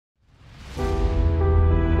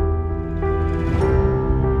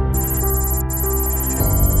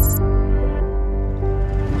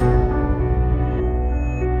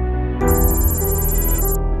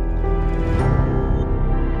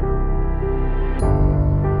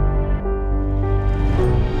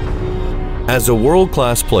As a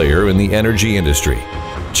world-class player in the energy industry,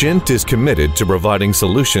 Chint is committed to providing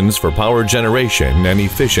solutions for power generation and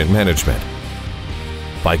efficient management.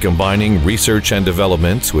 By combining research and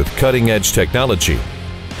development with cutting-edge technology,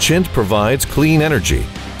 Chint provides clean energy,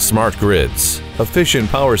 smart grids, efficient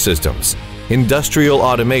power systems, industrial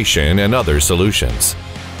automation, and other solutions.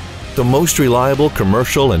 The most reliable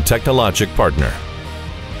commercial and technological partner.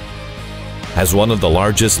 As one of the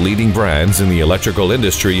largest leading brands in the electrical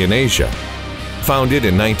industry in Asia, founded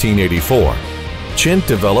in 1984, Chint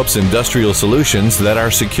develops industrial solutions that are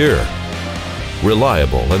secure,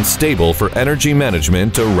 reliable, and stable for energy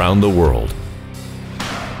management around the world.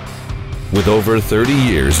 With over 30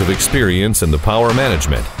 years of experience in the power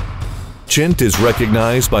management, Chint is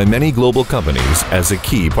recognized by many global companies as a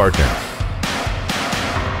key partner.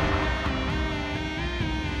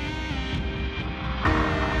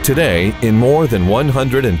 Today, in more than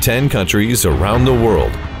 110 countries around the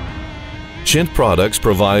world, Chint products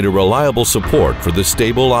provide a reliable support for the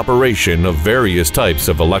stable operation of various types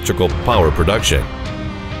of electrical power production,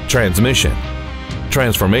 transmission,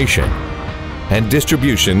 transformation, and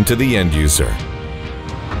distribution to the end user.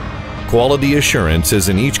 Quality assurance is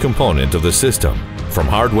in each component of the system, from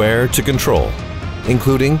hardware to control,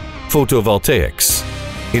 including photovoltaics,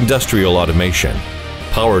 industrial automation,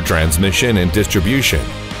 power transmission and distribution,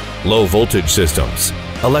 low voltage systems,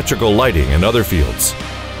 electrical lighting, and other fields.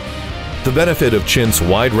 The benefit of Chint's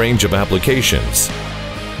wide range of applications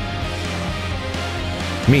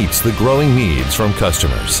meets the growing needs from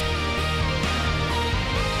customers.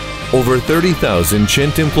 Over 30,000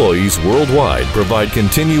 Chint employees worldwide provide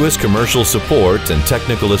continuous commercial support and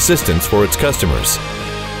technical assistance for its customers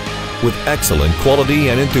with excellent quality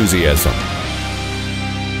and enthusiasm.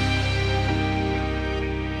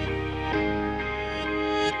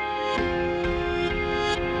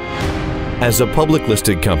 As a public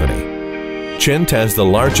listed company, Chint has the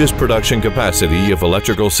largest production capacity of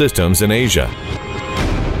electrical systems in Asia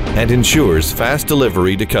and ensures fast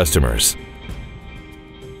delivery to customers.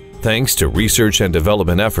 Thanks to research and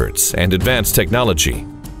development efforts and advanced technology,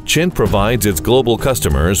 Chint provides its global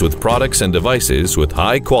customers with products and devices with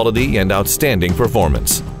high quality and outstanding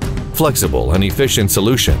performance, flexible and efficient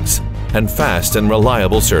solutions, and fast and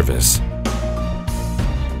reliable service.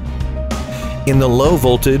 In the low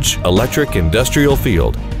voltage electric industrial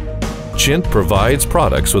field, Chint provides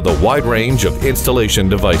products with a wide range of installation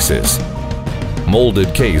devices,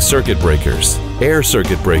 molded case circuit breakers, air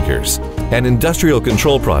circuit breakers, and industrial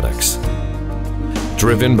control products.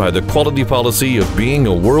 Driven by the quality policy of being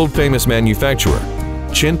a world-famous manufacturer,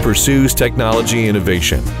 Chint pursues technology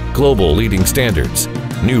innovation, global leading standards,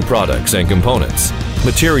 new products and components,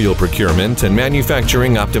 material procurement, and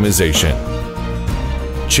manufacturing optimization.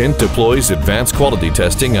 Chint deploys advanced quality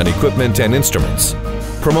testing on equipment and instruments,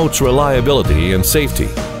 promotes reliability and safety,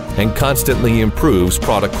 and constantly improves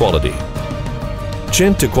product quality.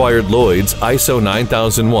 Chint acquired Lloyd's ISO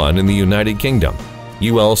 9001 in the United Kingdom,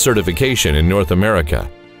 UL certification in North America,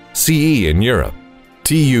 CE in Europe,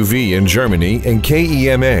 TUV in Germany, and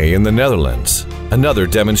KEMA in the Netherlands, another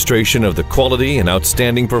demonstration of the quality and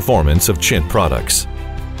outstanding performance of Chint products.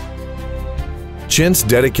 Chint's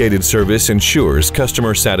dedicated service ensures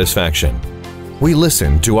customer satisfaction. We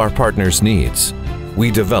listen to our partners' needs. We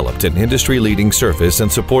developed an industry-leading service and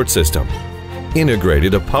support system,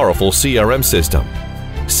 integrated a powerful CRM system,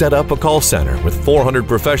 set up a call center with 400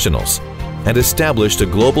 professionals, and established a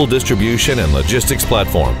global distribution and logistics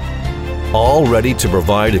platform, all ready to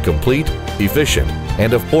provide a complete, efficient,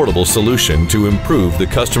 and affordable solution to improve the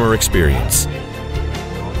customer experience.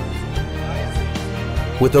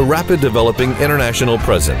 With a rapid developing international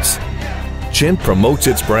presence, Chint promotes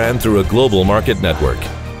its brand through a global market network.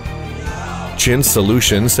 Chint's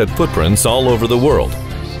solutions set footprints all over the world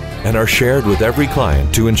and are shared with every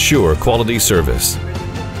client to ensure quality service.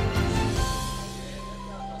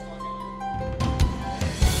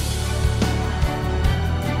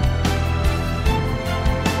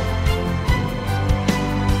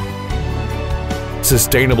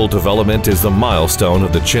 Sustainable development is the milestone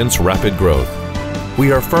of the Chint's rapid growth.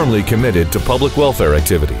 We are firmly committed to public welfare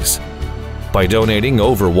activities. By donating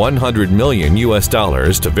over $100 million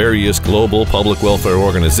to various global public welfare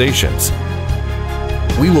organizations,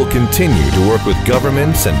 we will continue to work with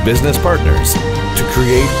governments and business partners to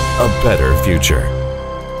create a better future.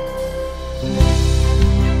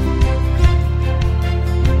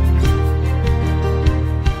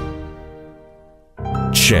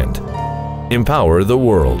 Chint. Empower the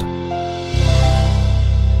world.